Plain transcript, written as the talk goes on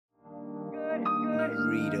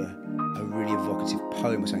you read a really evocative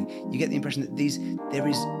poem or something, you get the impression that there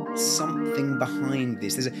is something behind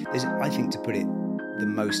this. There's I think, to put it the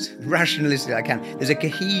most rationalistic I can, there's a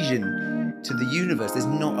cohesion to the universe. There's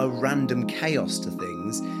not a random chaos to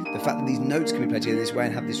things. The fact that these notes can be played together this way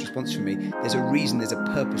and have this response from me, there's a reason, there's a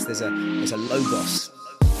purpose, there's a logos.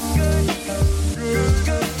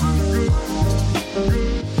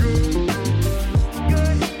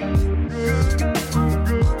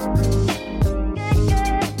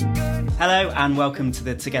 Hello and welcome to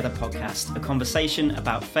the Together podcast, a conversation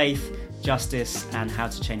about faith, justice and how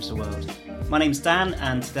to change the world. My name's Dan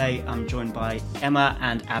and today I'm joined by Emma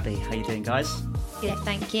and Abby. How you doing, guys? Good,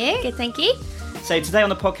 thank you. Good, thank you. So today on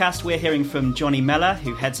the podcast we're hearing from Johnny Mellor,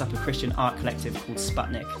 who heads up a Christian art collective called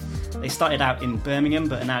Sputnik. They started out in Birmingham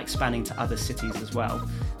but are now expanding to other cities as well.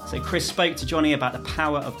 So Chris spoke to Johnny about the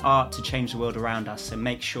power of art to change the world around us, so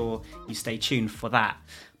make sure you stay tuned for that.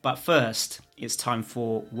 But first, it's time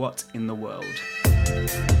for What in the World?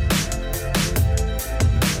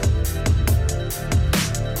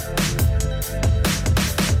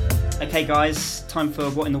 Okay guys, time for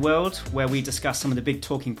What in the World, where we discuss some of the big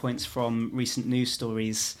talking points from recent news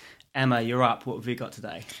stories. Emma, you're up. What have we got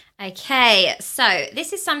today? Okay, so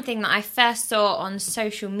this is something that I first saw on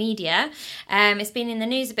social media. It's been in the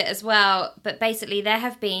news a bit as well, but basically there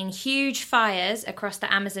have been huge fires across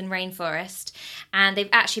the Amazon rainforest, and they've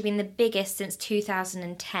actually been the biggest since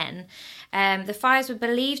 2010. The fires were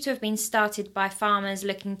believed to have been started by farmers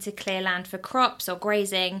looking to clear land for crops or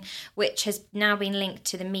grazing, which has now been linked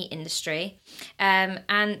to the meat industry.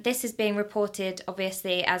 And this is being reported,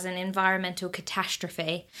 obviously, as an environmental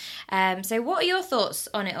catastrophe. So what are your thoughts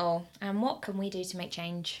on it all? And what can we do to make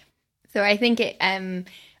change? So I think it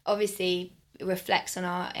obviously reflects on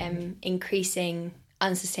our increasing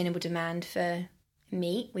unsustainable demand for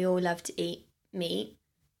meat. We all love to eat meat,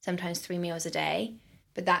 sometimes 3 meals a day.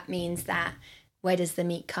 But that means that where does the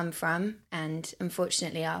meat come from? And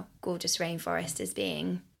unfortunately, our gorgeous rainforest is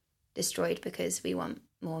being destroyed because we want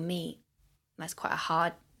more meat. That's quite a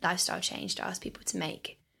hard lifestyle change to ask people to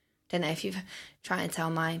make. Don't know if you've tried to tell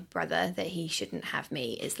my brother that he shouldn't have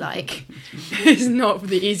meat. It's like, it's not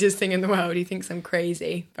the easiest thing in the world. He thinks I'm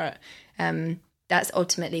crazy. But that's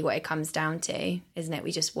ultimately what it comes down to, isn't it?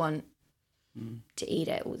 We just want to eat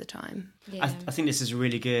it all the time. Yeah. I think this is a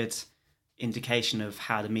really good indication of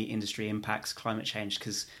how the meat industry impacts climate change,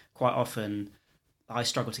 because quite often I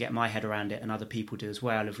struggle to get my head around it, and other people do as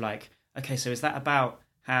well, of like, okay, so is that about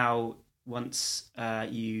how once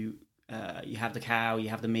you have the cow, you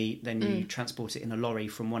have the meat, then you transport it in a lorry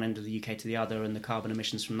from one end of the UK to the other, and the carbon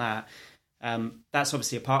emissions from that. That's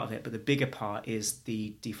obviously a part of it, but the bigger part is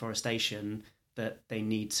the deforestation that they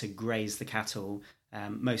need to graze the cattle,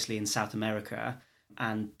 mostly in South America,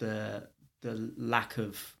 and the lack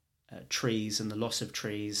of trees and the loss of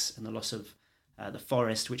trees and the loss of the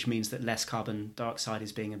forest, which means that less carbon dioxide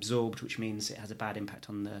is being absorbed, which means it has a bad impact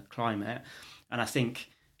on the climate. And I think,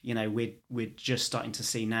 you know, we're just starting to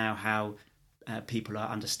see now how people are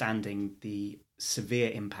understanding the severe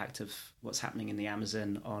impact of what's happening in the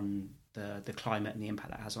Amazon on the climate and the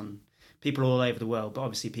impact that has on people all over the world, but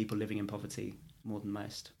obviously people living in poverty more than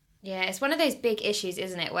most. Yeah, it's one of those big issues,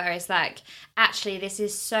 isn't it? Where it's like, actually, this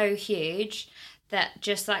is so huge that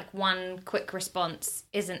just like one quick response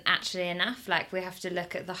isn't actually enough. Like, we have to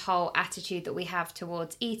look at the whole attitude that we have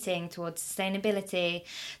towards eating, towards sustainability,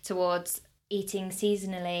 towards eating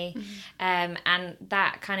seasonally. And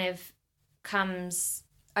that kind of comes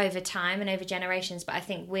over time and over generations. But I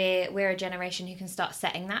think we're a generation who can start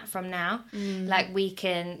setting that from now. Like, we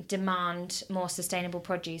can demand more sustainable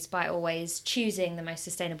produce by always choosing the most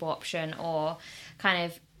sustainable option, or kind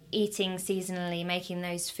of eating seasonally, making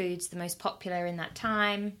those foods the most popular in that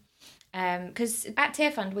time. Because at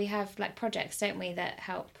Tearfund we have like projects, don't we, that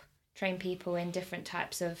help train people in different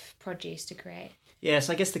types of produce to create. Yes,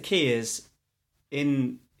 I guess the key is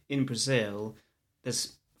in Brazil,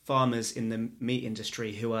 there's farmers in the meat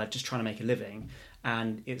industry who are just trying to make a living,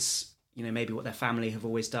 and it's, you know, maybe what their family have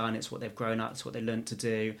always done, it's what they've grown up, it's what they learnt to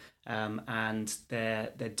do, and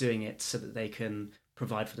they're doing it so that they can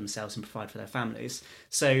provide for themselves and provide for their families.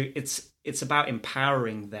 So it's about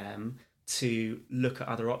empowering them to look at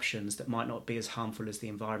other options that might not be as harmful as the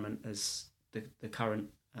environment as the current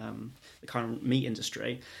meat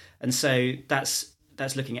industry. And so that's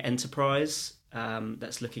looking at enterprise,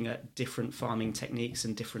 that's looking at different farming techniques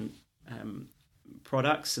and different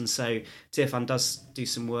products. And so Tearfund does do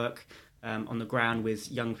some work on the ground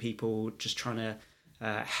with young people, just trying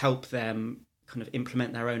to help them kind of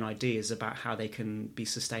implement their own ideas about how they can be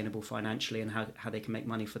sustainable financially and how they can make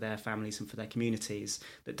money for their families and for their communities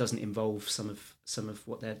that doesn't involve some of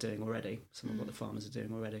what they're doing already, some of what the farmers are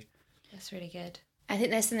doing already. That's really good. I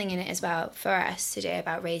think there's something in it as well for us to do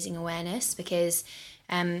about raising awareness, because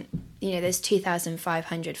there's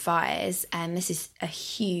 2,500 fires, and this is a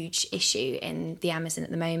huge issue in the Amazon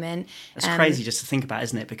at the moment. It's crazy just to think about,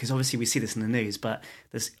 isn't it? Because obviously we see this in the news, but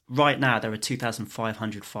right now there are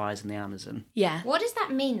 2,500 fires in the Amazon. Yeah. What does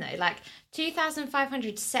that mean though? Like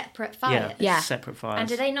 2,500 separate fires? Yeah. Separate fires. And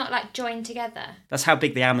do they not like join together? That's how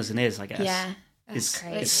big the Amazon is, I guess. Yeah. That's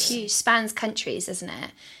crazy. It's huge, spans countries, isn't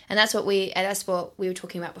it? And that's what we were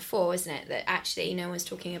talking about before, isn't it? That actually no one's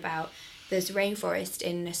talking about there's rainforest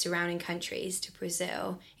in the surrounding countries to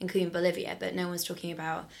Brazil, including Bolivia, but no one's talking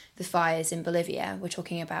about the fires in Bolivia. We're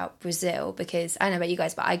talking about Brazil, because I don't know about you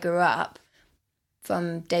guys, but I grew up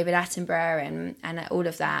from David Attenborough and all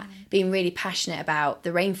of that, being really passionate about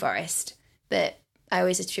the rainforest. But I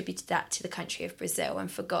always attributed that to the country of Brazil and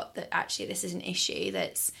forgot that actually this is an issue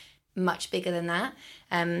that's much bigger than that.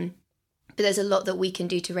 But there's a lot that we can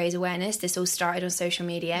do to raise awareness. This all started on social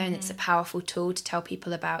media, and it's a powerful tool to tell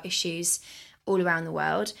people about issues all around the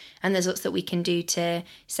world. And there's lots that we can do to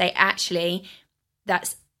say, actually,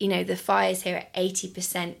 that's, the fires here are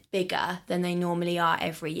 80% bigger than they normally are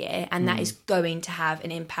every year. And that is going to have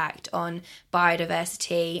an impact on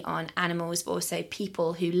biodiversity, on animals, but also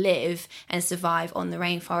people who live and survive on the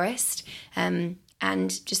rainforest.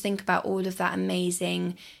 And just think about all of that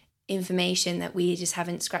amazing information that we just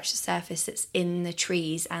haven't scratched the surface that's in the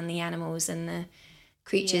trees and the animals and the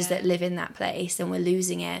creatures that live in that place, and we're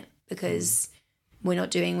losing it because we're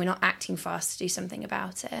not acting fast to do something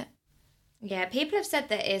about it. Yeah, people have said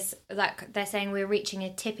that is like they're saying we're reaching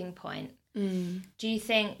a tipping point. Do you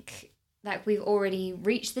think like we've already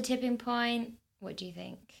reached the tipping point? What do you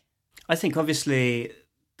think? I think obviously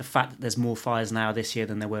the fact that there's more fires now this year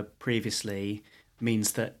than there were previously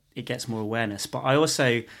means that it gets more awareness. But I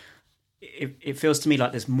also it feels to me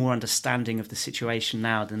like there's more understanding of the situation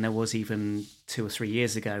now than there was even 2 or 3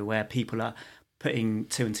 years ago, where people are putting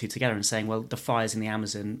two and two together and saying, well, the fires in the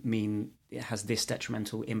Amazon mean it has this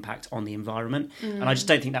detrimental impact on the environment. And I just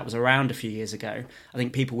don't think that was around a few years ago. I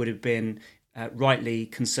think people would have been rightly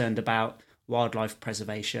concerned about wildlife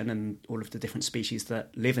preservation and all of the different species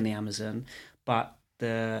that live in the Amazon, but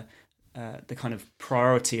the kind of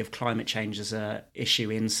priority of climate change as a issue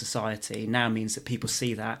in society now means that people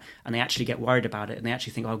see that and they actually get worried about it, and they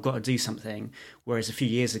actually think, oh, I've got to do something. Whereas a few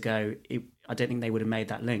years ago, I don't think they would have made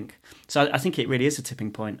that link. So I think it really is a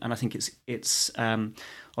tipping point, and I think it's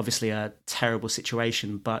obviously a terrible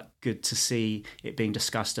situation, but good to see it being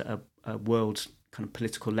discussed at a world kind of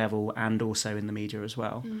political level and also in the media as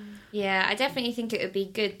well. Yeah, I definitely think it would be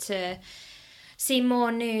good to see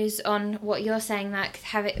more news on what you're saying, like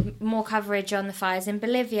have it more coverage on the fires in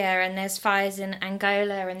Bolivia, and there's fires in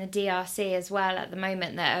Angola and the DRC as well at the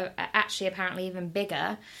moment that are actually apparently even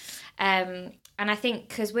bigger. And I think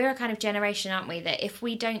because we're a kind of generation, aren't we, that if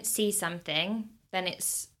we don't see something, then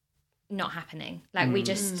it's not happening. Like we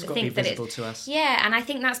just think that it's to us. Yeah, and I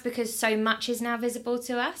think that's because so much is now visible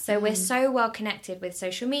to us. So we're so well connected with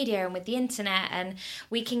social media and with the internet, and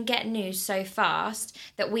we can get news so fast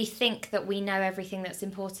that we think that we know everything that's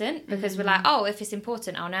important, because we're like, oh, if it's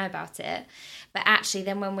important, I'll know about it. But actually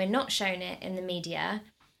then when we're not shown it in the media,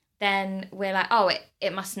 then we're like, oh,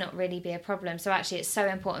 it must not really be a problem. So actually it's so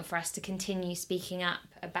important for us to continue speaking up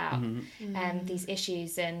about these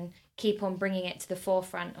issues and keep on bringing it to the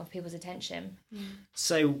forefront of people's attention.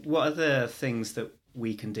 So what are the things that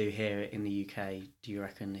we can do here in the UK, do you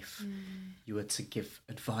reckon, if you were to give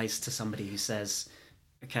advice to somebody who says,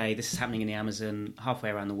 okay, this is happening in the Amazon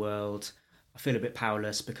halfway around the world, I feel a bit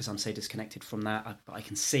powerless because I'm so disconnected from that, but I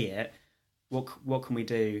can see it. What can we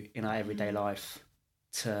do in our everyday life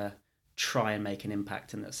to try and make an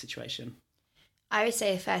impact in that situation? I would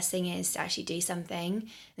say the first thing is to actually do something.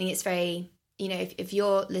 I think it's very, if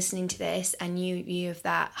you're listening to this and you have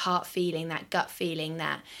that heart feeling, that gut feeling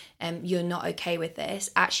that you're not okay with this,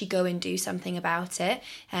 actually go and do something about it.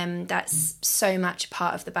 That's so much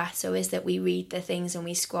part of the battle, is that we read the things and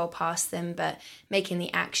we scroll past them, but making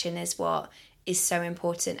the action is what is so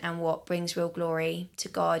important, and what brings real glory to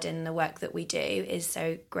God, and the work that we do is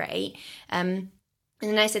so great. And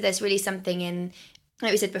then I said there's really something in,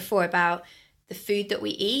 like we said before, about the food that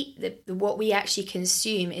we eat, what we actually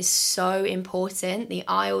consume is so important. The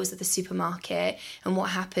aisles of the supermarket and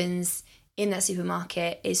what happens in that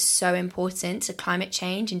supermarket is so important to climate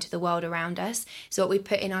change and to the world around us. So what we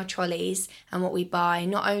put in our trolleys and what we buy,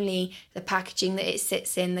 not only the packaging that it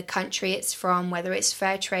sits in, the country it's from, whether it's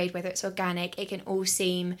fair trade, whether it's organic, it can all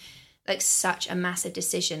seem like such a massive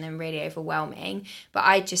decision and really overwhelming. But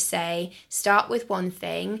I just say start with one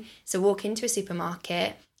thing. So walk into a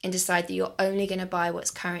supermarket and decide that you're only going to buy what's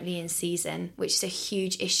currently in season, which is a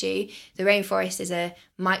huge issue. The rainforest is a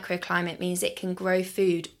microclimate, means it can grow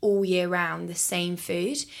food all year round, the same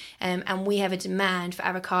food. And we have a demand for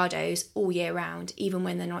avocados all year round, even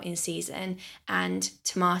when they're not in season, and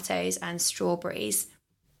tomatoes and strawberries.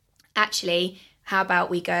 Actually, how about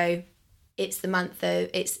we go, it's the month of,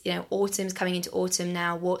 autumn's coming into autumn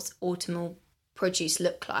now, what's autumnal produce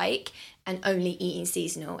look like, and only eating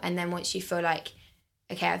seasonal. And then once you feel like,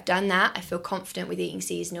 okay, I've done that, I feel confident with eating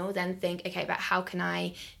seasonal, then think, okay, but how can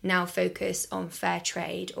I now focus on fair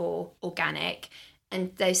trade or organic?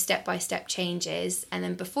 And those step-by-step changes. And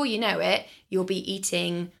then before you know it, you'll be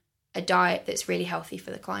eating a diet that's really healthy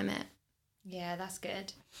for the climate. Yeah, that's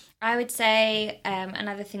good. I would say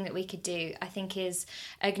another thing that we could do, I think, is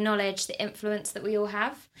acknowledge the influence that we all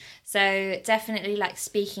have. So definitely like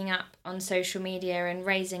speaking up on social media and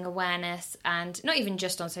raising awareness, and not even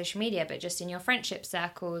just on social media, but just in your friendship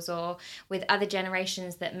circles or with other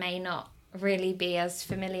generations that may not really be as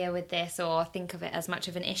familiar with this or think of it as much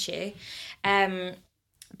of an issue. But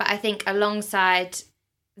I think alongside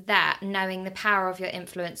that, knowing the power of your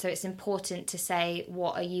influence, so it's important to say,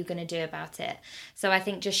 what are you going to do about it? So I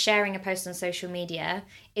think just sharing a post on social media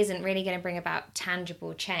isn't really going to bring about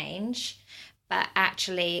tangible change, but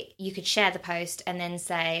actually you could share the post and then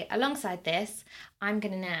say, alongside this, I'm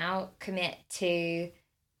going to now commit to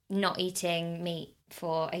not eating meat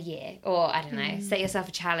for a year, or I don't know, set yourself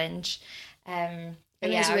a challenge. And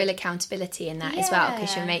there's real accountability in that as well,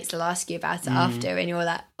 because your mates will ask you about it after, and you're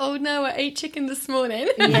like, oh no, I ate chicken this morning.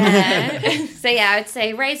 Yeah. So I would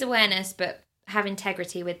say raise awareness, but have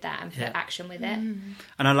integrity with that and put action with it. And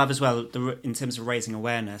I love as well, in terms of raising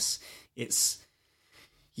awareness, it's,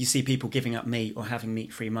 you see people giving up meat or having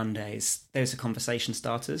meat-free Mondays. Those are conversation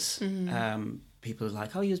starters. People are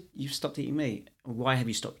like, oh, you've stopped eating meat. Why have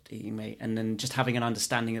you stopped eating meat? And then just having an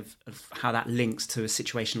understanding of how that links to a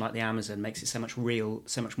situation like the Amazon makes it so much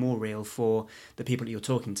more real for the people that you're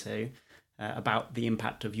talking to about the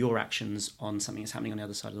impact of your actions on something that's happening on the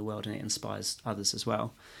other side of the world, and it inspires others as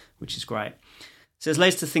well, which is great. So there's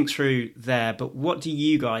loads to think through there, but what do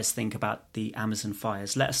you guys think about the Amazon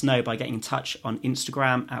fires? Let us know by getting in touch on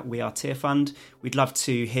Instagram at We Are Tearfund. We'd love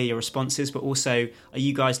to hear your responses, but also, are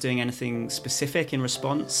you guys doing anything specific in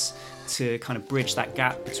response to kind of bridge that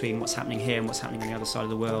gap between what's happening here and what's happening on the other side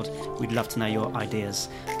of the world? We'd love to know your ideas.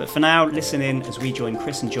 But for now, listen in as we join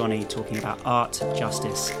Chris and Johnny talking about art,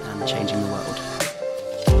 justice, and changing the world.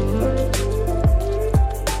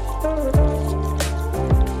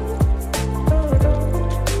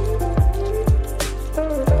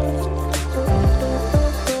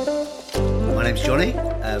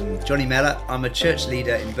 Johnny Mellor. I'm a church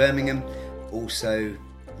leader in Birmingham, also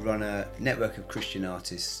run a network of Christian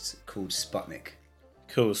artists called Sputnik.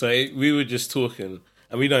 Cool. So we were just talking,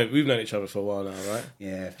 and we've known each other for a while now, right?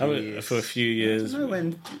 Yeah, for a few years. I don't know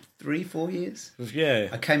when, 3-4 years? Yeah.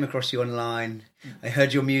 I came across you online. I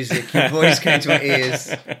heard your music. Your voice came to my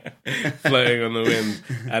ears. Floating on the wind.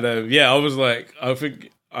 And I was like, I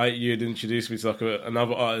think you had introduced me to like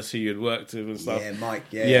another artist who you had worked with and stuff. Yeah, Mike.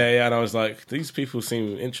 Yeah. And I was like, these people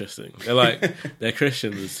seem interesting. They're like, they're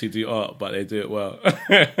Christians who do art, but they do it well.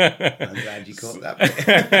 I'm glad you caught that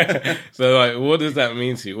bit. So, like, what does that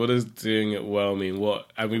mean to you? What does doing it well mean?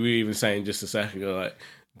 I mean, we were even saying just a second ago, like,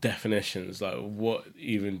 definitions. Like, what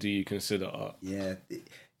even do you consider art?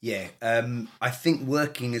 Yeah. I think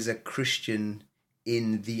working as a Christian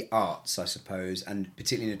in the arts, I suppose, and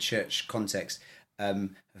particularly in a church context,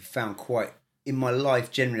 have found quite, in my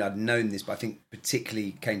life generally, I'd known this, but I think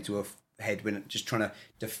particularly came to a head when just trying to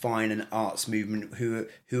define an arts movement, who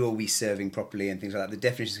are we serving properly and things like that. The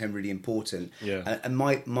definitions became really important. Yeah. And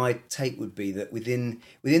my take would be that within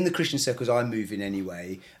the Christian circles I move in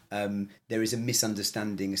anyway, there is a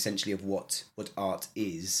misunderstanding essentially of what art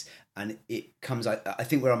is, and it comes, I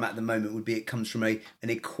think where I'm at the moment would be, it comes from an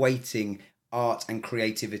equating art and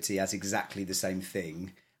creativity as exactly the same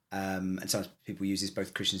thing. And sometimes people use this,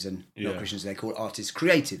 both Christians and not Christians, they call artists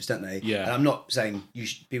creatives, don't they? Yeah. And I'm not saying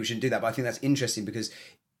people shouldn't do that, but I think that's interesting, because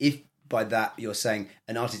if by that you're saying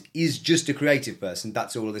an artist is just a creative person,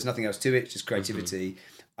 that's all, there's nothing else to it, it's just creativity,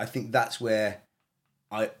 I think that's where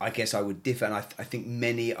I guess I would differ. And I think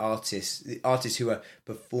many artists who are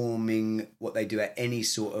performing what they do at any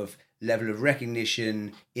sort of level of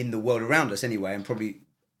recognition in the world around us anyway, and probably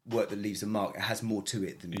work that leaves a mark, it has more to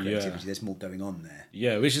it than creativity. There's more going on there.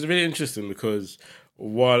 Yeah, which is really interesting, because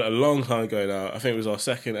a long time ago now. I think it was our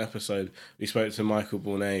second episode. We spoke to Michael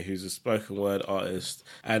Bournet, who's a spoken word artist,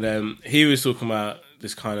 and he was talking about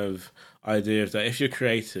this kind of idea of that if you're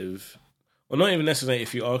creative, or not even necessarily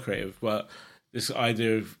if you are creative, but this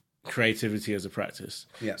idea of creativity as a practice.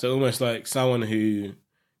 Yeah. So almost like someone who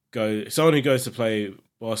goes to play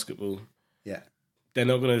basketball. Yeah. They're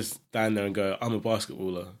not going to stand there and go, I'm a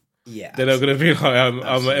basketballer. Yeah. They're not going to be like, I'm an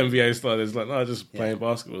NBA star. It's like, no, I'm just playing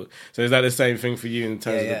basketball. So is that the same thing for you in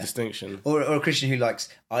terms of the distinction? Or a Christian who likes,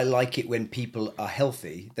 I like it when people are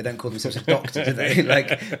healthy. They don't call themselves a doctor, do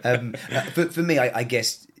they? For me, I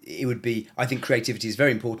guess it would be, I think creativity is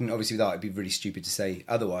very important. Obviously, with art, it'd be really stupid to say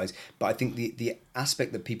otherwise. But I think the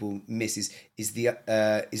aspect that people miss is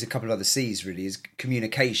a couple of other C's, really, is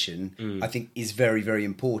communication, I think is very, very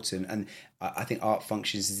important. And I think art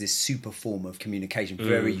functions as this super form of communication,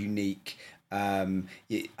 very unique. I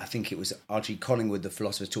think it was R.G. Collingwood, the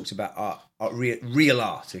philosopher, talks about real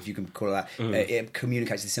art, if you can call it that. It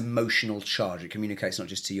communicates this emotional charge. It communicates not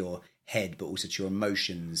just to your head, but also to your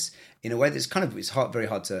emotions in a way that's very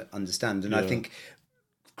hard to understand. And I think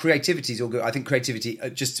creativity is all good. I think creativity,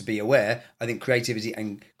 just to be aware, I think creativity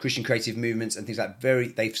and Christian creative movements and things like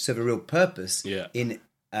they serve a real purpose in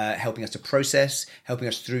helping us to process, helping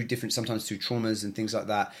us through sometimes through traumas and things like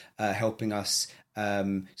that, helping us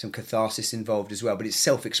some catharsis involved as well. But it's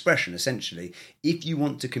self-expression, essentially. If you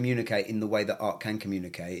want to communicate in the way that art can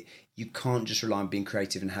communicate, you can't just rely on being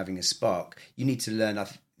creative and having a spark. You need to learn.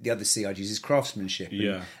 The other C I'd use is craftsmanship.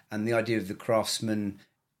 And the idea of the craftsman,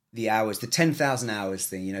 the hours, the 10,000 hours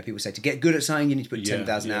thing. You know, people say to get good at something, you need to put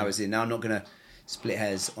 10,000 hours in. Now, I'm not going to split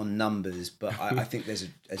hairs on numbers, but I think there's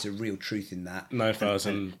a real truth in that.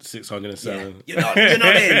 9,607. You're not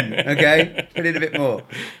in, okay? Put in a bit more.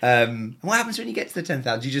 And what happens when you get to the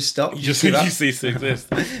 10,000? You just stop? You cease to exist.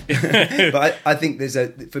 But I think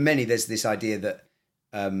for many, there's this idea that,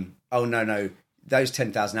 no, those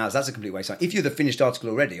 10,000 hours, that's a complete waste of time. If you're the finished article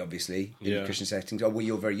already, obviously, in the Christian settings,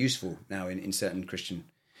 you're very useful now in certain Christian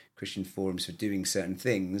forums for doing certain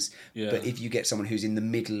things. But if you get someone who's in the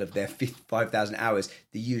middle of their 5,000 hours,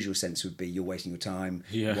 the usual sense would be you're wasting your time.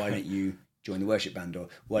 Why don't you join the worship band, or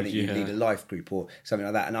why don't you lead a life group or something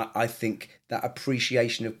like that? And I think that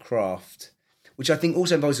appreciation of craft, which I think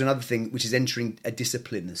also involves another thing, which is entering a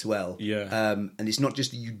discipline as well. And it's not just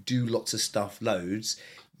that you do lots of stuff loads,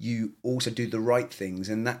 you also do the right things.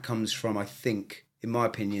 And that comes from, I think, in my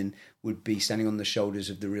opinion, would be standing on the shoulders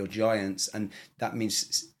of the real giants. And that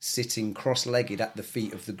means sitting cross-legged at the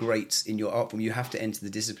feet of the greats in your art form. You have to enter the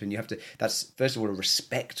discipline. That's, first of all, a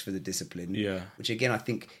respect for the discipline, which again, I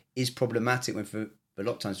think is problematic when for a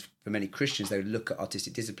lot of times for many Christians, they would look at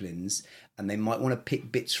artistic disciplines and they might want to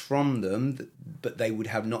pick bits from them, but they would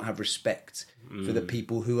not have respect for the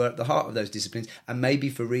people who are at the heart of those disciplines. And maybe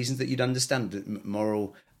for reasons that you'd understand,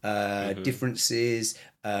 moral differences,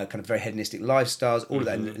 kind of very hedonistic lifestyles, all of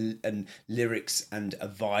that, and lyrics and a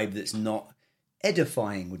vibe that's not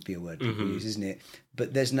edifying would be a word to use, isn't it?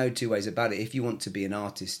 But there's no two ways about it. If you want to be an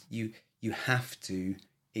artist, you have to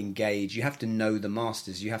engage. You have to know the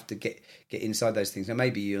masters. You have to get inside those things. Now,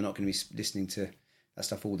 maybe you're not going to be listening to that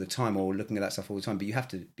stuff all the time or looking at that stuff all the time, but you have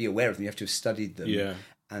to be aware of them. You have to have studied them,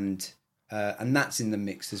 and that's in the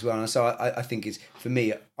mix as well. And so I think for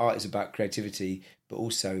me, art is about creativity, but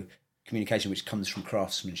also communication, which comes from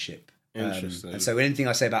craftsmanship. Interesting. And so anything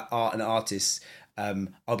I say about art and artists,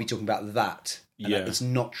 I'll be talking about that. And it's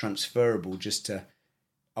not transferable just to,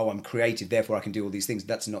 I'm creative, therefore I can do all these things.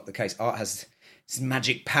 That's not the case. Art has this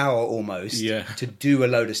magic power almost to do a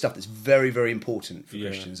load of stuff that's very, very important for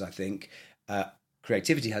Christians, I think.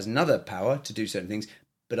 Creativity has another power to do certain things,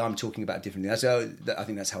 but I'm talking about different things. So I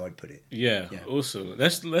think that's how I'd put it. Yeah. Awesome.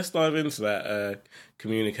 Let's dive into that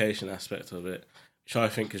communication aspect of it, which I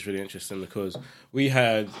think is really interesting, because we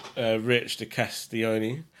had Rich de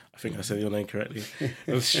Castiglione. I think I said your name correctly.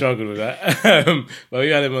 I struggled with that. But we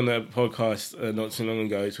had him on the podcast not too long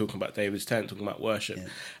ago talking about David's tent, talking about worship. Yeah.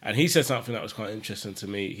 And he said something that was quite interesting to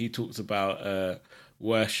me. He talked about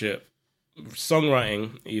worship,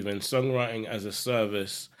 songwriting as a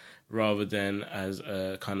service rather than as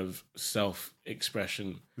a kind of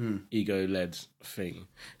self-expression, ego-led thing.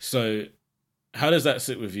 So how does that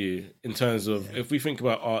sit with you in terms of, if we think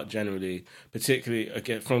about art generally, particularly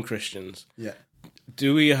again from Christians,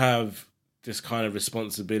 do we have this kind of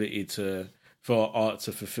responsibility for art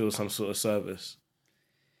to fulfill some sort of service?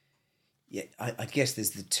 Yeah, I guess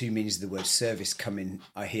there's the two meanings of the word service come in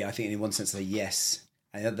here. I think in one sense I say yes,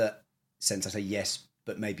 in another sense I say yes,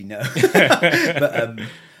 but maybe no. But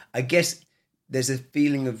I guess there's a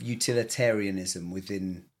feeling of utilitarianism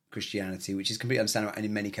within Christianity, which is completely understandable and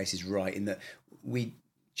in many cases right, in that we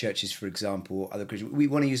churches, for example, other Christians, we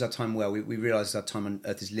want to use our time well. We realise our time on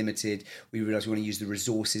earth is limited. We realise we want to use the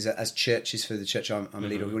resources as churches. For the church I'm a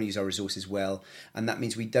leader, we want to use our resources well. And that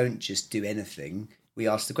means we don't just do anything. We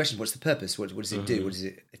ask the question, what's the purpose? What does it do? What does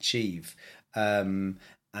it achieve? And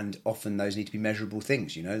often those need to be measurable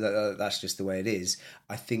things, that's just the way it is.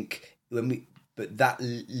 I think but that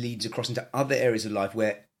leads across into other areas of life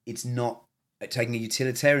where it's not taking a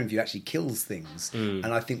utilitarian view actually kills things. And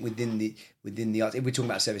I think within the art, if we're talking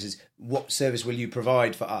about services, what service will you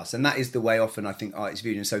provide for us? And that is the way often I think art is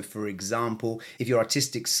viewed. And so, for example, if your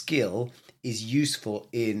artistic skill is useful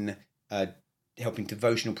in helping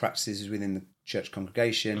devotional practices within the church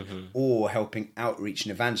congregation or helping outreach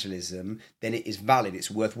and evangelism, then it is valid,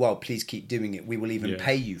 it's worthwhile, please keep doing it, we will even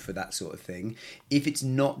pay you for that sort of thing. If it's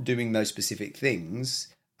not doing those specific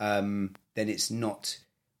things, then it's not,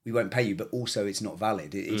 we won't pay you, but also it's not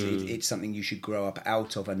valid. It's something you should grow up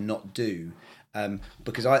out of and not do.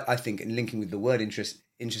 Because I think, and linking with the word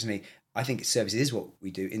interestingly, I think service is what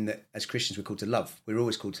we do, in that as Christians we're called to love. We're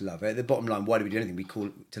always called to love. At the bottom line, why do we do anything? We call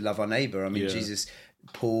to love our neighbour. I mean,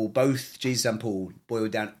 both Jesus and Paul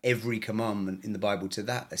boiled down every commandment in the Bible to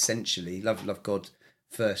that, essentially. Love God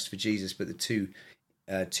first for Jesus, but the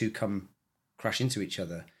two come crash into each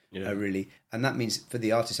other, really. And that means for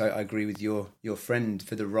the artist, I agree with your friend,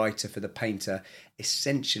 for the writer, for the painter,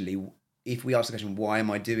 essentially, if we ask the question, why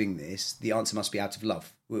am I doing this? The answer must be out of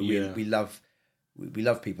love. We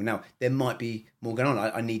love people. Now, there might be more going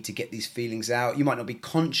on. I need to get these feelings out. You might not be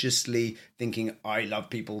consciously thinking, I love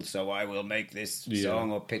people, so I will make this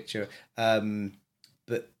song or picture.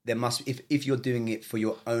 But there must, if you're doing it for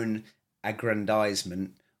your own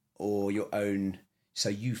aggrandizement or your own, so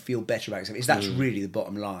you feel better about yourself, if that's really the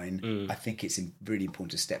bottom line, I think it's really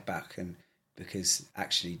important to step back, and because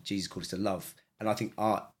actually Jesus called us to love. And I think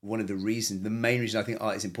art, the main reason I think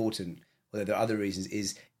art is important, although there are other reasons,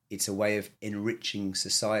 is it's a way of enriching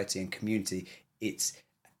society and community. It's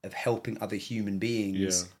of helping other human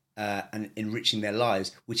beings and enriching their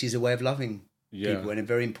lives, which is a way of loving people, and a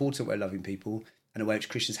very important way of loving people, and a way which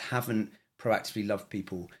Christians haven't proactively loved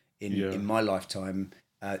people in my lifetime,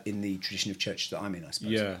 in the tradition of church that I'm in, I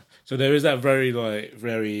suppose. Yeah. So there is that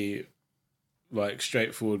very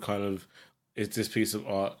straightforward kind of, is this piece of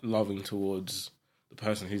art loving towards the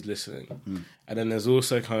person who's listening? And then there's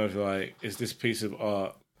also kind of like, is this piece of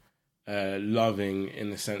art loving in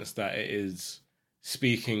the sense that it is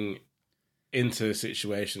speaking into a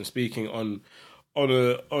situation, speaking on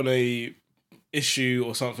a issue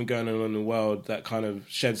or something going on in the world that kind of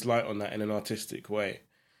sheds light on that in an artistic way?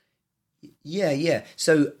 Yeah.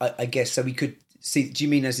 So I guess, so we could see, do you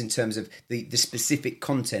mean as in terms of the specific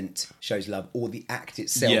content shows love, or the act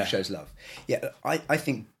itself shows love? Yeah, I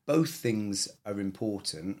think both things are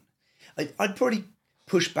important. I'd probably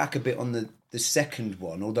push back a bit on the second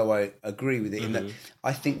one, although I agree with it, in that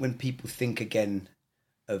I think when people think again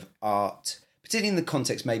of art, particularly in the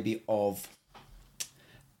context maybe of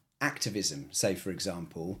activism, say for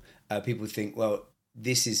example, people think, well,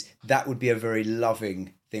 that would be a very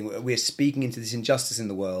loving thing. We're speaking into this injustice in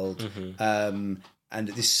the world, and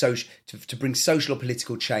this to bring social or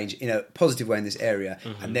political change in a positive way in this area,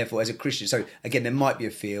 and therefore as a Christian. So again, there might be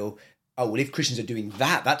a feel, oh well, if Christians are doing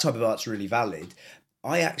that type of art's really valid.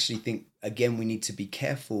 I actually think, again, we need to be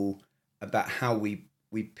careful about how we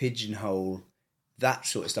pigeonhole that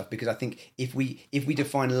sort of stuff, because I think if we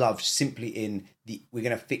define love simply in we're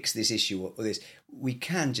going to fix this issue or this, we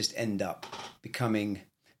can just end up becoming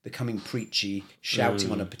preachy,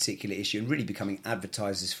 shouting on a particular issue, and really becoming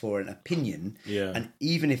advertisers for an opinion. Yeah. And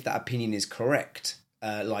even if that opinion is correct,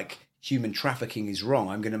 like human trafficking is wrong,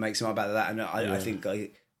 I'm going to make something about that, and I think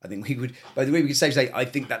we would, by the way, we could say, I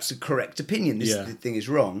think that's the correct opinion. This thing is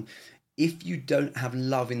wrong. If you don't have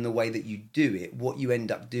love in the way that you do it, what you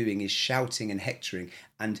end up doing is shouting and hectoring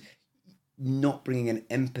and not bringing an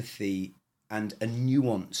empathy and a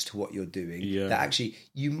nuance to what you're doing. Yeah. That actually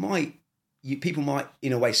people might,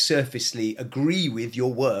 in a way, surfacely agree with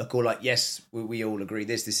your work, or like, yes, we all agree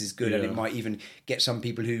this is good, and it might even get some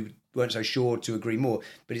people who weren't so sure to agree more.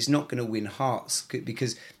 But it's not going to win hearts,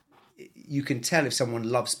 because you can tell if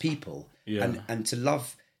someone loves people, and to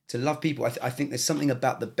love people. I think there's something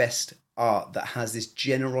about the best art that has this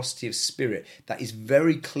generosity of spirit that is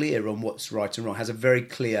very clear on what's right and wrong, has a very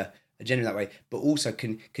clear agenda that way, but also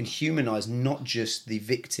can humanize not just the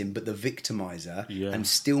victim but the victimizer, and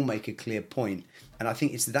still make a clear point. And I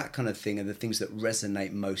think it's that kind of thing are the things that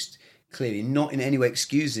resonate most clearly, not in any way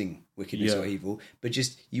excusing wickedness or evil, but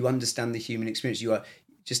just you understand the human experience. You are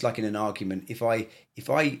just like in an argument. If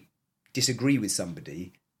I disagree with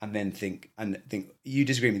somebody, and then think you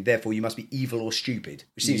disagree with me, therefore you must be evil or stupid,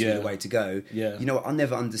 which seems to be the way to go. Yeah. You know what? I'll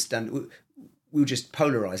never understand. We'll just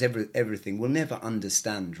polarize everything. We'll never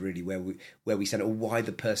understand really where we stand or why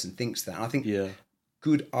the person thinks that. And I think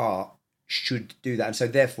good art should do that. And so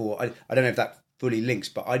therefore, I don't know if that fully links,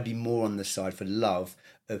 but I'd be more on the side for love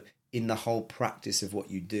of in the whole practice of what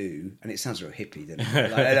you do. And it sounds real hippie, doesn't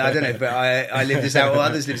it? Like, I don't know, but I live this out or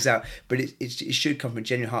others live this out. But it should come from a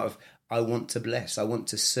genuine heart of, I want to bless, I want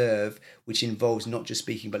to serve, which involves not just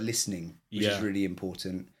speaking, but listening, which is really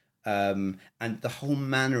important. And the whole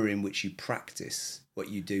manner in which you practice what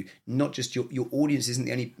you do, not just your audience isn't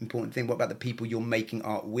the only important thing. What about the people you're making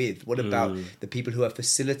art with? What about the people who are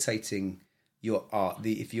facilitating your art?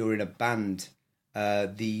 If you're in a band,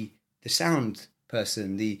 the sound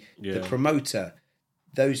person, the promoter,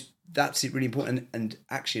 that's it really important. And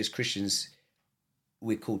actually, as Christians,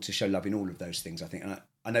 we're called to show love in all of those things, I think. And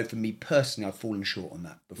I know for me personally, I've fallen short on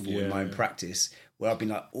that before in my own practice, where I've been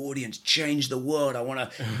like, audience, change the world. I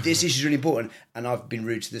want to, this is really important. And I've been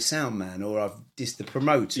rude to the sound man, or I've dissed the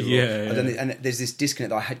promoter. And there's this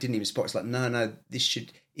disconnect that I didn't even spot. It's like, no,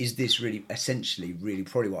 is this really, essentially, really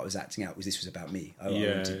probably what I was acting out this was about me. I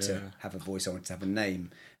wanted to have a voice, I wanted to have a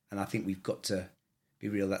name. And I think we've got to be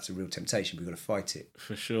real. That's a real temptation. We've got to fight it.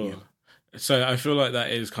 For sure. Yeah. So I feel like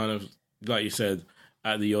that is kind of, like you said,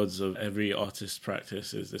 at the odds of every artist's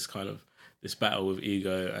practice is this battle with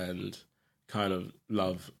ego and kind of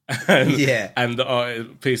love and the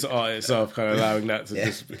piece of art itself kind of allowing that to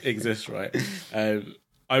just exist, right?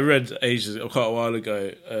 I read quite a while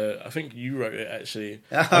ago, I think you wrote it actually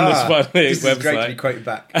on the Sputnik this website. Is great to be quoted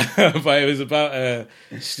back. But it was about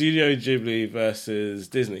Studio Ghibli versus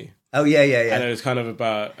Disney. Oh yeah. And it was kind of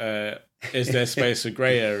about is there space for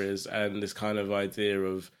grey areas, and this kind of idea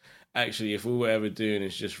of actually, if all we're ever doing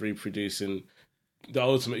is just reproducing the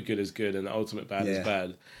ultimate good is good and the ultimate bad is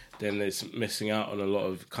bad, then it's missing out on a lot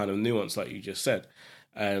of kind of nuance, like you just said.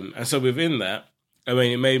 And so within that, I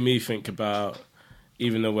mean, it made me think about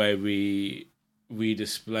even the way we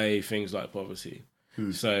display things like poverty.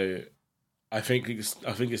 So I think it's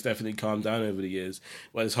definitely calmed down over the years.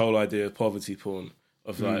 But this whole idea of poverty porn,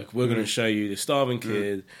 of like, we're going to show you the starving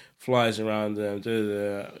kid, flies around them,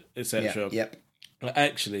 etc. Yep. But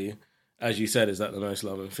actually, as you said, is that the most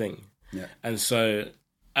loving thing? Yeah. And so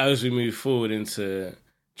as we move forward into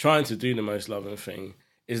trying to do the most loving thing,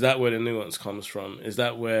 is that where the nuance comes from? Is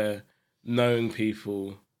that where knowing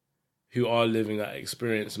people who are living that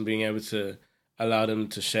experience and being able to allow them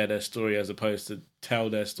to share their story as opposed to tell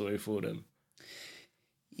their story for them?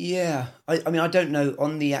 Yeah. I mean, I don't know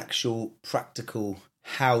on the actual practical,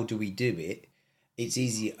 how do we do it? It's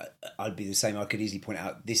easy. I'd be the same. I could easily point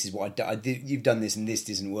out, this is what I did. You've done this and this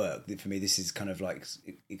doesn't work. For me, this is kind of like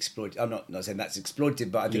exploited. I'm not saying that's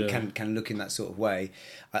exploited, but I think can look in that sort of way.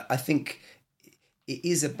 I think it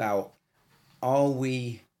is about,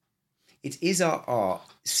 is our art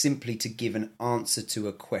simply to give an answer to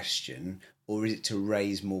a question, or is it to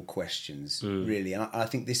raise more questions, really? And I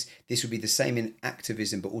think this would be the same in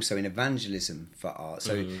activism, but also in evangelism for art.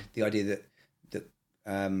 So the idea that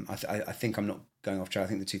I think I'm not going off track. I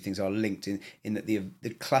think the two things are linked in that the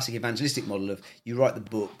classic evangelistic model of, you write the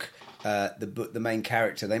book, the main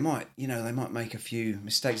character, they might make a few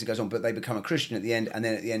mistakes that goes on, but they become a Christian at the end, and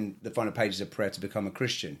then at the end the final page is a prayer to become a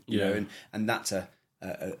Christian. You know, and that's a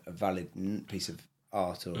valid piece of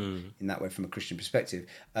art, or in that way from a Christian perspective.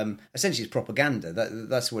 Essentially, it's propaganda.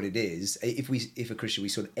 That's what it is. If a Christian, we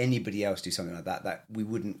saw anybody else do something like that we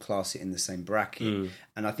wouldn't class it in the same bracket.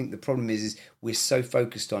 And I think the problem is we're so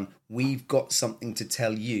focused on, we've got something to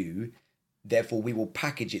tell you, therefore we will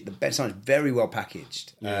package it. The best time is very well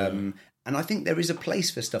packaged. And I think there is a place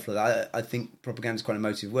for stuff like that. I think propaganda is quite an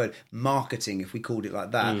emotive word. Marketing, if we called it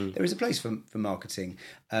like that, there is a place for marketing.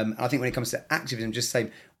 And I think when it comes to activism, just saying,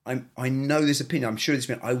 I know this opinion, I'm sure this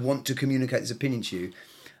opinion, I want to communicate this opinion to you.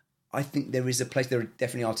 I think there is a place. There are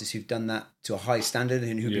definitely artists who've done that to a high standard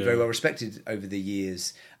and who've been very well respected over the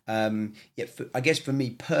years. Yet, I guess for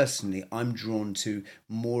me personally, I'm drawn to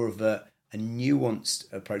more of a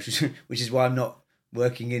nuanced approach, which is why I'm not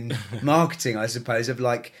working in marketing, I suppose, of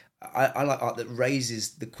like, I like art that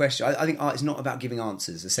raises the question. I think art is not about giving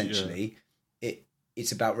answers, essentially.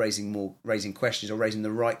 It's about raising questions, or raising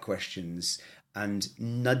the right questions, and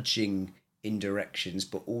nudging in directions,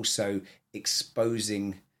 but also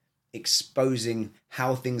exposing exposing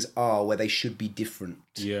how things are where they should be different.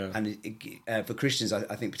 Yeah. And for Christians,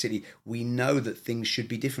 I think particularly, we know that things should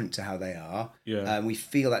be different to how they are. Yeah. And we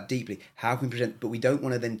feel that deeply. How can we present? But we don't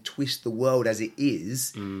want to then twist the world as it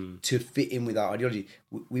is to fit in with our ideology.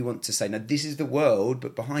 We want to say, now this is the world,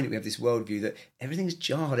 but behind it we have this worldview that everything's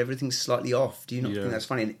jarred, everything's slightly off. Do you not think that's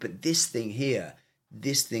funny? But this thing here,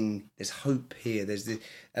 this thing, there's hope here. There's this,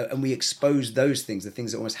 and we expose those things, the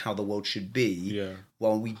things that almost how the world should be. Yeah.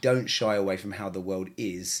 While we don't shy away from how the world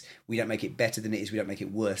is, we don't make it better than it is. We don't make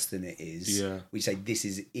it worse than it is. Yeah. We say this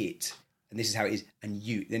is it, and this is how it is. And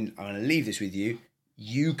you, then I'm going to leave this with you.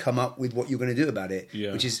 You come up with what you're going to do about it.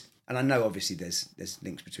 Yeah. Which is, and I know obviously there's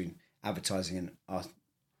links between advertising and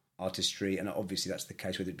artistry, and obviously that's the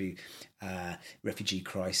case, whether it be refugee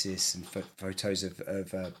crisis and photos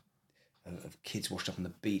of kids washed up on the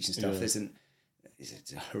beach and stuff. Yeah.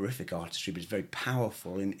 It's a horrific artistry, but it's very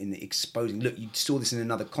powerful in the exposing. Look, you saw this in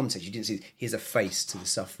another context. You didn't see, here's a face to the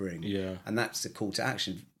suffering. Yeah. And that's the call to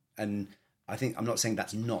action. And I think, I'm not saying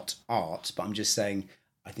that's not art, but I'm just saying,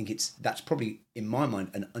 I think that's probably, in my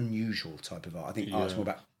mind, an unusual type of art. I think art's more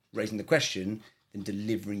about raising the question than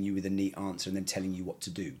delivering you with a neat answer and then telling you what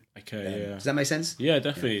to do. Okay, yeah. Does that make sense? Yeah,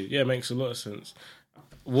 definitely. Yeah, it makes a lot of sense.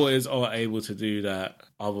 What is art able to do that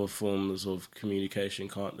other forms of communication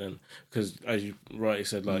can't then? Because as you rightly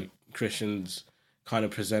said, like Christians kind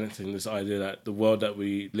of presenting this idea that the world that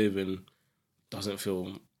we live in doesn't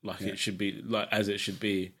feel like it should be, like as it should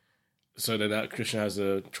be. So then that Christian has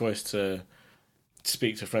a choice to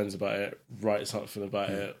speak to friends about it, write something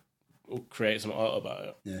about it, or create some art about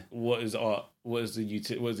it. Yeah. What is art? What is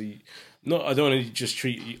the not? I don't want to just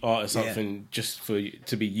treat art as something just for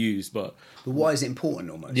to be used, but why is it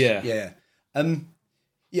important? Almost. Yeah. I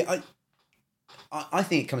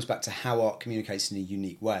think it comes back to how art communicates in a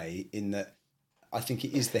unique way. In that, I think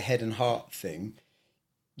it is the head and heart thing.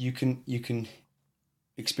 You can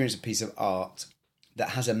experience a piece of art that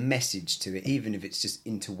has a message to it, even if it's just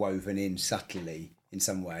interwoven in subtly in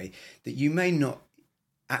some way that you may not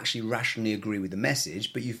actually rationally agree with the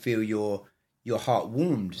message, but you feel your heart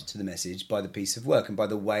warmed to the message by the piece of work and by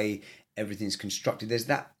the way everything's constructed. There's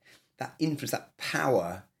that influence, that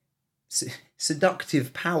power,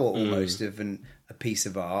 seductive power almost of a piece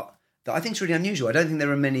of art that I think is really unusual. I don't think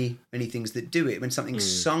there are many things that do it. When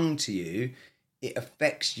something's sung to you, it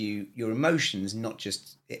affects you, your emotions, not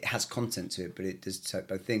just it has content to it, but it does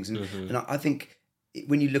both things. And I think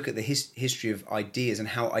when you look at the history of ideas and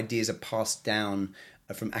how ideas are passed down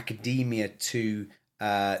from academia to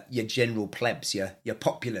your general plebs, your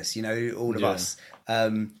populace, all of us.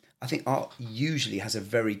 I think art usually has a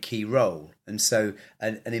very key role. And so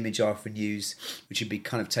an image I often use, which would be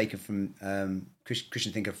kind of taken from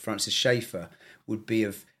Christian thinker Francis Schaeffer, would be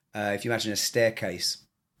of, if you imagine a staircase,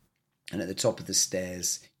 and at the top of the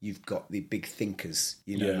stairs, you've got the big thinkers,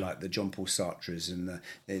 like the John Paul Sartres and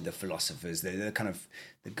the philosophers, the kind of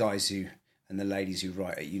the guys who and the ladies who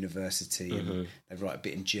write at university, and they write a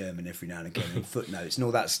bit in German every now and again, and footnotes and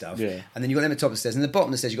all that stuff. Yeah. And then you've got them at the top of the stairs, and at the bottom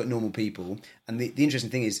of the stairs, you've got normal people. And the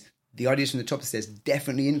interesting thing is, the ideas from the top of the stairs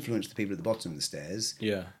definitely influence the people at the bottom of the stairs.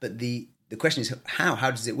 Yeah. But the question is,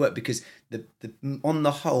 how does it work? Because on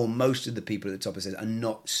the whole, most of the people at the top of the stairs are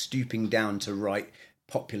not stooping down to write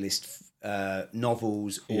populist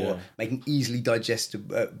novels or making easily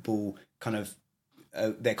digestible kind of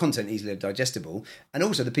their content easily digestible. And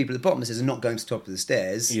also the people at the bottom of the stairs are not going to the top of the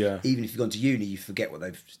stairs. Yeah. Even if you've gone to uni, you forget what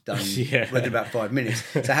they've done within about 5 minutes.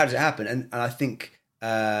 So how does it happen? And I think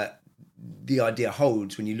the idea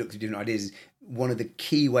holds when you look at different ideas. One of the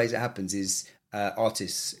key ways it happens is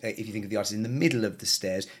artists, if you think of the artists in the middle of the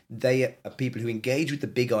stairs, they are people who engage with the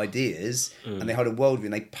big ideas and they hold a worldview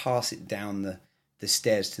and they pass it down the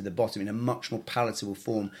stairs to the bottom in a much more palatable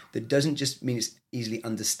form that doesn't just mean it's easily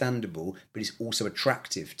understandable, but it's also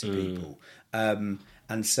attractive to people. And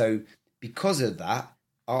so because of that,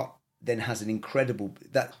 art then has an incredible,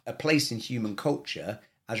 a place in human culture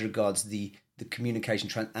as regards the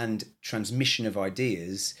communication and transmission of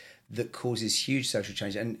ideas that causes huge social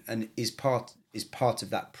change and is part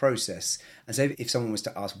of that process. And so if someone was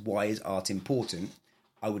to ask, why is art important?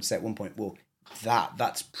 I would say at one point, well,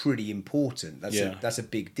 that's pretty important. That's a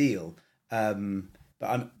big deal.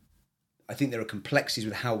 But I think there are complexities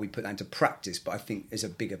with how we put that into practice. But I think as a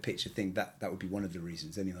bigger picture thing, that would be one of the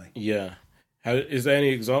reasons anyway. Yeah. Is there any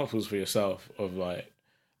examples for yourself of like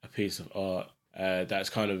a piece of art that's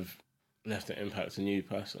kind of left an impact on you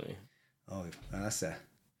personally? Oh, that's a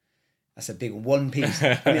big one piece.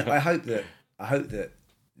 I mean, I hope that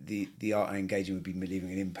the art I engage in would be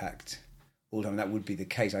leaving an impact all the time. That would be the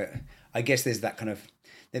case. I guess there's that kind of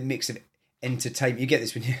that mix of entertainment. You get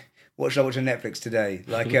this when what should I watch on Netflix today?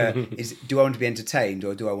 Like, do I want to be entertained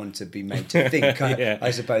or do I want to be made to think? I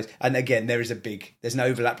suppose. And again, there's an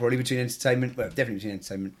overlap probably between entertainment, well, definitely between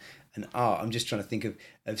entertainment and art. I'm just trying to think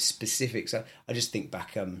of specifics. I just think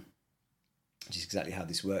back, just exactly how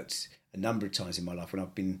this worked a number of times in my life when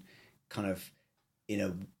I've been kind of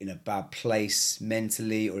in a bad place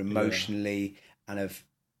mentally or emotionally, and have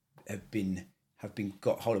been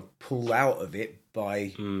got hold of, pulled out of it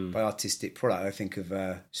by artistic product. I think of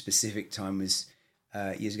a specific time was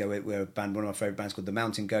years ago where one of my favourite bands called the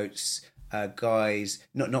Mountain Goats, guys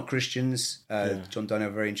not Christians. John Donne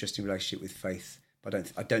had a very interesting relationship with faith,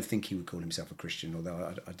 but I don't think he would call himself a Christian.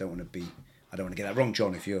 Although I don't want to get that wrong,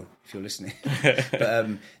 John, if you're listening. But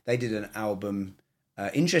they did an album.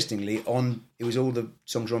 Interestingly, it was all the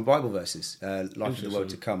songs were on Bible verses, Life of the World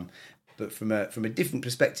to Come, but from a different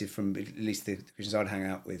perspective, from at least the Christians I'd hang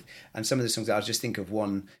out with. And some of the songs, I just think of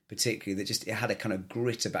one particularly that just, it had a kind of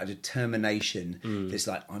grit about determination. That's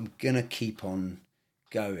like, I'm gonna keep on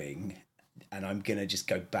going, and I'm gonna just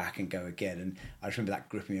go back and go again. And I just remember that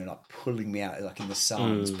gripping me and like pulling me out, like in the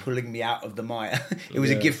Psalms, pulling me out of the mire. It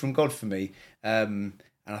was a gift from God for me. And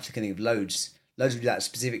I think of loads of that at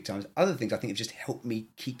specific times. Other things I think have just helped me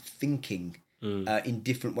keep thinking in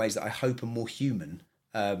different ways that I hope are more human,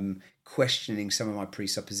 questioning some of my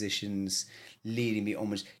presuppositions, leading me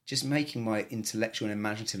onwards, just making my intellectual and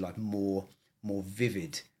imaginative life more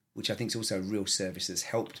vivid, which I think is also a real service that's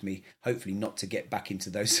helped me, hopefully, not to get back into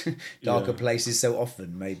those darker places so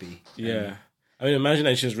often, maybe. Yeah. I mean,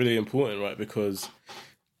 imagination is really important, right? Because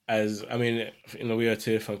in the We Are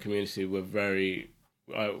Tear Fund community, we're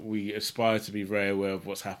we aspire to be very aware of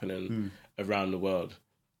what's happening around the world,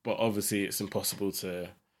 but obviously it's impossible to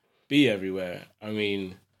be everywhere. I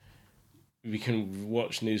mean, we can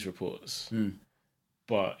watch news reports,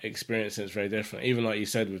 but experiencing it's very different. Even like you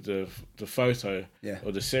said with the photo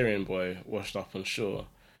of the Syrian boy washed up on shore,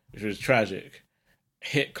 which was tragic,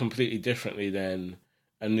 hit completely differently than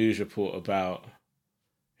a news report about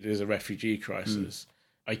there's a refugee crisis.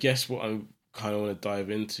 I guess what I kind of want to dive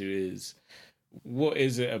into is, what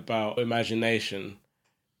is it about imagination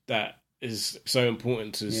that is so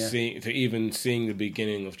important to even seeing the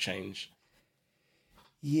beginning of change?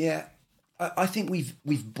 Yeah, I think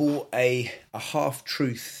we've bought a half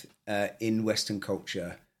truth in Western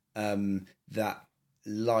culture, that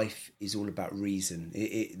life is all about reason.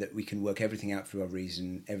 That we can work everything out through our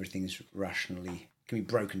reason. Everything is can be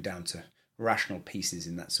broken down to rational pieces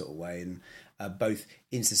in that sort of way. And both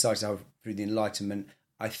in society, through the Enlightenment,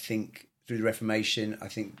 I think, through the Reformation, I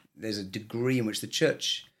think there's a degree in which the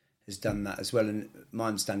church has done that as well. And my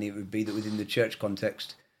understanding, it would be that within the church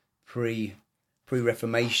context,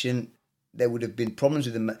 pre-Reformation, there would have been problems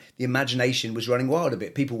with the imagination was running wild a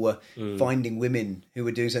bit. People were finding women who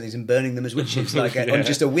were doing something and burning them as witches, like on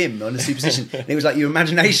just a whim, on a superstition. And it was like, your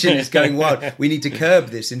imagination is going wild. We need to curb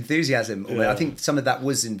this enthusiasm. I think some of that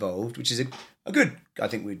was involved, which is a good. I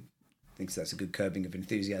think that's a good curbing of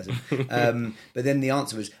enthusiasm. But then the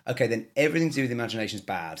answer was, okay, then everything to do with imagination is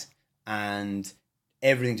bad, and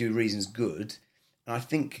everything to do with reason is good. And I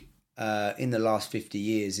think in the last 50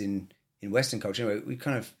 years in Western culture, we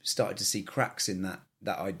kind of started to see cracks in that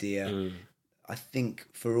idea. I think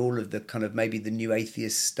for all of the kind of maybe the new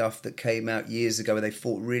atheist stuff that came out years ago, where they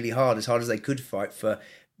fought really hard as they could fight for,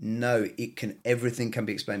 everything can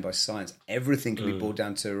be explained by science. Everything can be brought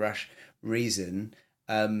down to reason.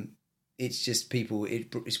 It's just people.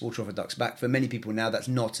 It's water off a duck's back. For many people now, that's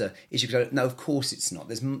not a issue. No, of course it's not.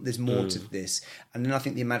 There's more to this. And then I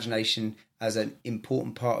think the imagination, as an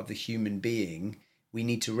important part of the human being, we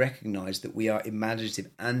need to recognise that we are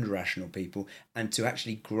imaginative and rational people, and to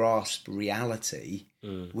actually grasp reality,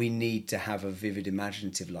 we need to have a vivid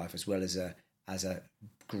imaginative life as well as a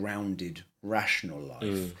grounded rational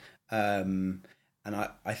life. And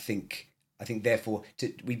I think therefore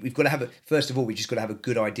we've got to have first of all, we just got to have a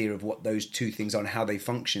good idea of what those two things are and how they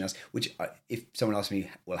function. Which if someone asked me,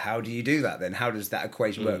 well, how do you do that then? How does that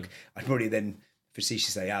equation work? I'd probably then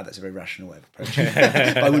facetiously say, that's a very rational way of approaching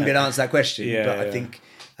it. I wouldn't be able to answer that question. I think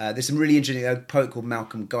there's some really interesting, a poet called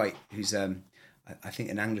Malcolm Guite, who's I think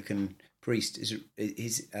an Anglican priest,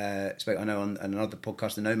 spoke, I know, on another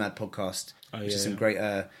podcast, the Nomad podcast, which is some great,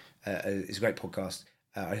 it's a great podcast.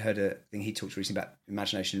 I heard a thing he talked recently about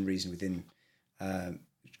imagination and reason within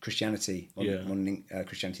Christianity, on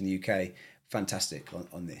Christianity in the UK. Fantastic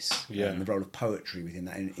on this, and the role of poetry within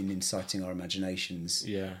that in inciting our imaginations.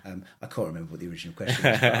 I can't remember what the original question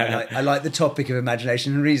was, but I like the topic of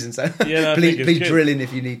imagination and reason, so please drill in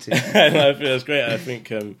if you need to. No, I think that's great. I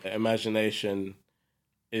think imagination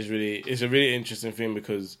is a really interesting thing,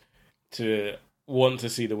 because want to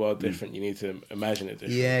see the world different, you need to imagine it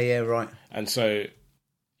different. Yeah, right. And so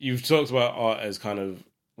you've talked about art as kind of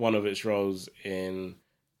one of its roles in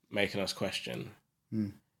making us question.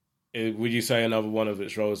 Would you say another one of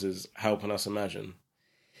its roles is helping us imagine?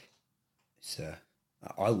 So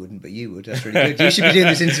I wouldn't, but you would. That's really good. You should be doing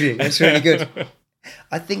this interview. That's really good.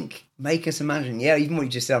 I think make us imagine. Yeah, even what you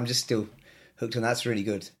just said, I'm just still hooked on that. That's really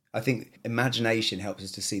good. I think imagination helps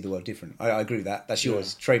us to see the world different. I agree with that. That's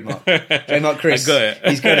yours. Trademark. Trademark Chris. I got it.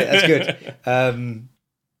 He's got it. That's good.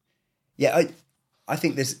 Yeah, I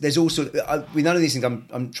think there's also with none of these things.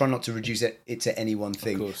 I'm trying not to reduce it to any one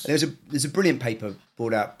thing. Of course. There's a brilliant paper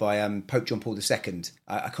brought out by Pope John Paul II.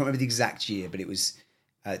 I can't remember the exact year, but it was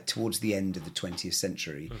towards the end of the 20th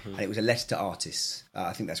century, and it was a letter to artists.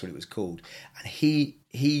 I think that's what it was called. And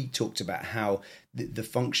he talked about how the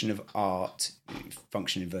function of art,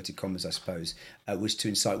 function inverted commas, I suppose, was to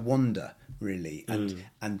incite wonder, really,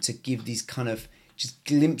 and to give these kind of just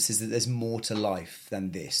glimpses that there's more to life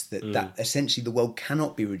than this. That essentially the world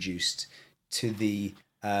cannot be reduced to the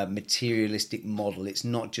materialistic model. It's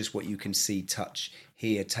not just what you can see, touch,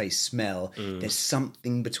 hear, taste, smell. There's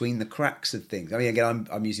something between the cracks of things. I mean, again,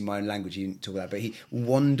 I'm using my own language. You didn't talk about that, but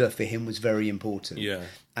wonder for him was very important. Yeah.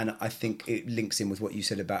 And I think it links in with what you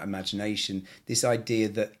said about imagination. This idea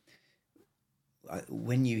that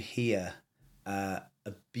when you hear a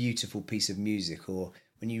beautiful piece of music, or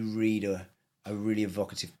when you read a really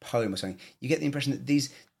evocative poem or something, you get the impression that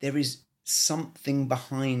there is something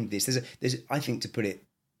behind this. There's I think, to put it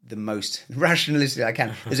the most rationalistic I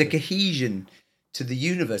can, there's a cohesion to the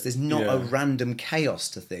universe. There's not a random chaos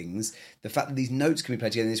to things. The fact that these notes can be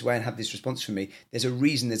played together in this way and have this response from me, there's a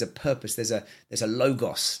reason, there's a purpose, there's a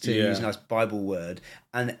logos, to use a nice Bible word.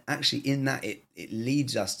 And actually in that it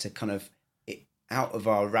leads us to kind of out of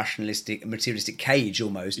our rationalistic, materialistic cage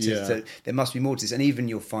almost. So there must be more to this. And even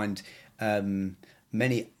you'll find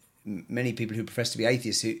many people who profess to be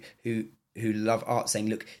atheists who love art saying,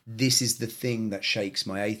 look, this is the thing that shakes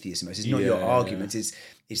my atheism most. It's not your argument.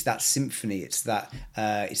 It's that symphony. It's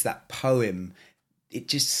that poem. It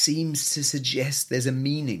just seems to suggest there's a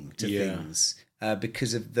meaning to things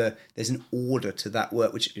because of there's an order to that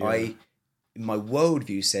work, which in my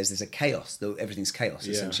worldview says there's a chaos. Though everything's chaos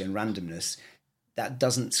essentially and randomness. That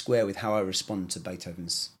doesn't square with how I respond to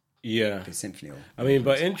Beethoven's symphony.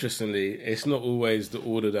 But interestingly, it's not always the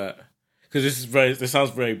order that, because this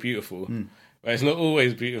sounds very beautiful, but it's not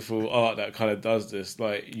always beautiful art that kind of does this.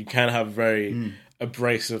 Like, you can have very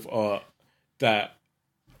abrasive art that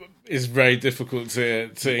is very difficult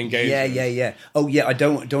to engage with. Yeah. Oh, yeah, I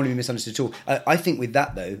don't want to be misunderstood at all. I think with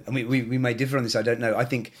that, though, and we may differ on this, I don't know, I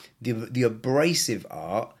think the abrasive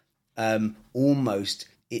art almost,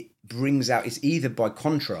 it brings out, it's either by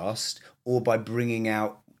contrast or by bringing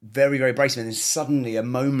out very, very abrasive, and then suddenly a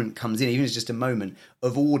moment comes in, even if it's just a moment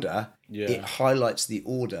of order. It highlights the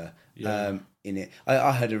order in it.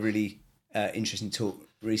 I heard a really interesting talk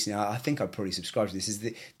recently. I think I probably subscribed to this. Is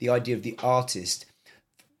the idea of the artist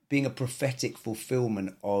being a prophetic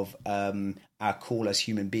fulfillment of our call as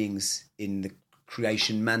human beings in the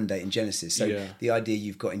creation mandate in Genesis. So the idea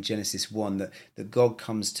you've got in Genesis 1 that God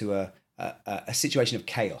comes to a situation of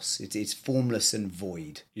chaos. It's formless and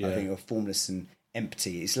void. I think, or formless and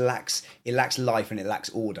empty. It lacks life and it lacks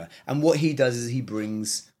order. And what he does is he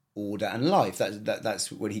brings order and life.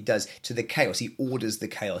 That's what he does to the chaos. He orders the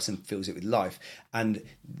chaos and fills it with life. And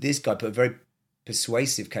this guy put a very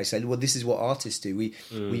persuasive case saying, well, this is what artists do. We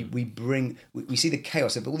see the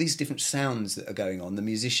chaos of all these different sounds that are going on. The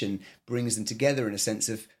musician brings them together in a sense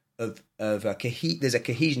of there's a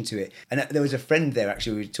cohesion to it. And there was a friend there,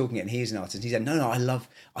 actually, we were talking, and he's an artist, and he said, no, I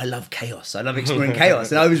love chaos. I love exploring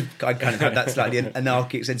chaos. And I kind of had that slightly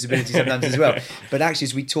anarchic sensibility sometimes as well. But actually,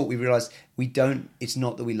 as we talk, we realised it's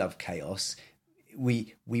not that we love chaos.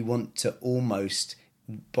 We want to almost,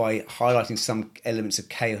 by highlighting some elements of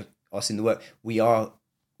chaos in the work, we are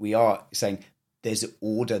saying there's an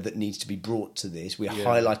order that needs to be brought to this. We're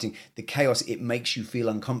highlighting the chaos. It makes you feel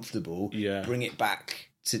uncomfortable. Bring it back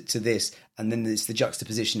to this, and then there's the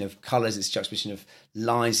juxtaposition of colours, it's juxtaposition of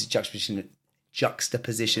lines, it's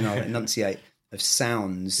juxtaposition I'll enunciate, of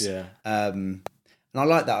sounds. And I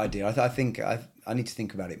like that idea. I think I need to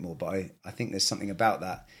think about it more, but I think there's something about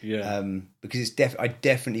that. Because I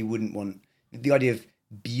definitely wouldn't want the idea of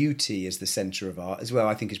beauty as the centre of art as well.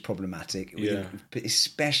 I think is problematic,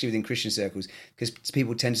 especially within Christian circles, because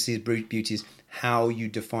people tend to see beauty as how you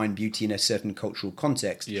define beauty in a certain cultural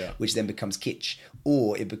context, which then becomes kitsch,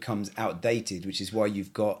 or it becomes outdated, which is why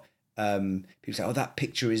you've got people say, oh, that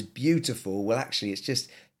picture is beautiful. Well, actually, it's just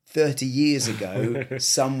 30 years ago,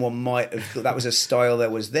 someone might have thought that was a style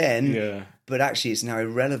that was then, but actually it's now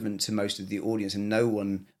irrelevant to most of the audience, and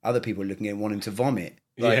other people are looking at it wanting to vomit.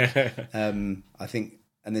 I think,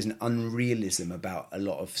 and there's an unrealism about a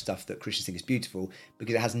lot of stuff that Christians think is beautiful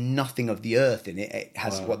because it has nothing of the earth in it. It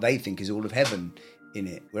has what they think is all of heaven in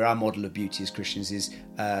it. Where our model of beauty as Christians is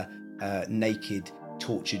naked,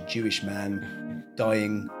 tortured Jewish man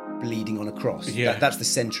dying, bleeding on a cross. That's the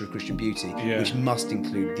centre of Christian beauty, which must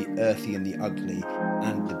include the earthy and the ugly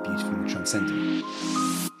and the beautiful and the transcendent.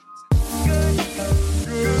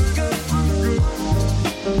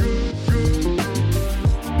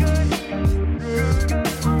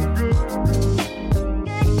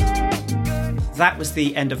 That was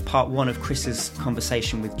the end of part 1 of Chris's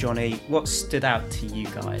conversation with Johnny. What stood out to you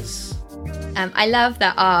guys? I love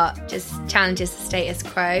that art just challenges the status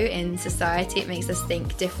quo in society. It makes us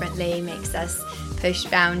think differently, makes us push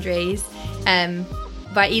boundaries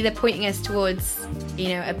by either pointing us towards,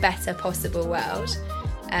 a better possible world,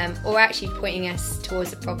 or actually pointing us towards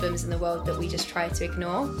the problems in the world that we just try to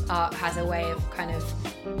ignore. Art has a way of kind of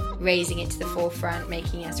raising it to the forefront,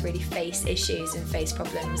 making us really face issues and face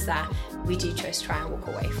problems that we do just try and walk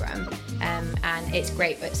away from. And it's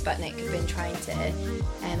great that Sputnik have been trying to,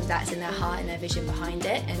 that's in their heart and their vision behind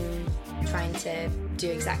it, and trying to do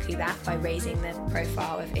exactly that by raising the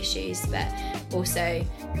profile of issues, but also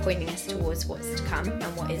pointing us towards what's to come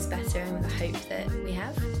and what is better and the hope that we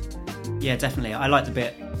have. Yeah, definitely. I like the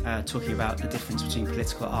bit talking about the difference between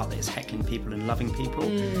political art that is heckling people and loving people.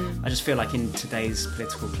 I just feel like in today's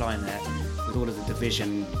political climate, with all of the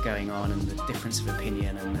division going on and the difference of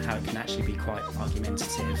opinion and how it can actually be quite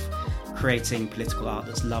argumentative, creating political art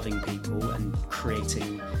that's loving people and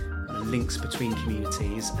creating links between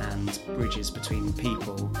communities and bridges between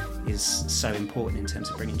people is so important in terms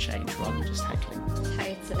of bringing change rather than just heckling.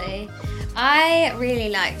 Totally. I really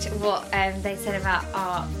liked what they said about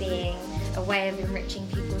art being a way of enriching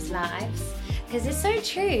people's lives, because it's so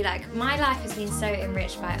true. Like, my life has been so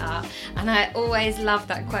enriched by art, and I always love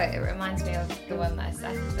that quote. It reminds me of the one that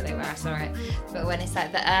I don't know where I saw it, but when it's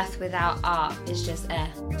like, the earth without art is just air.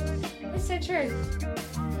 It's so true.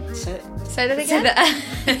 So that again.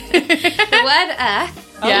 The word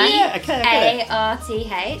earth. Oh, yeah. Okay.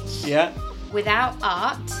 ARTH. Yeah. Without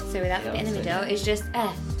art, so without the bit in the middle, is just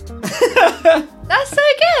air. That's so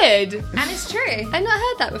good. And it's true. I've not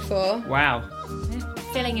heard that before. Wow.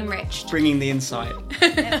 Feeling enriched. Bringing the insight.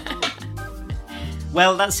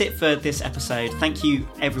 Well, that's it for this episode. Thank you,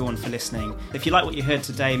 everyone, for listening. If you like what you heard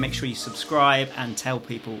today, make sure you subscribe and tell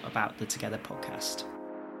people about the Together podcast.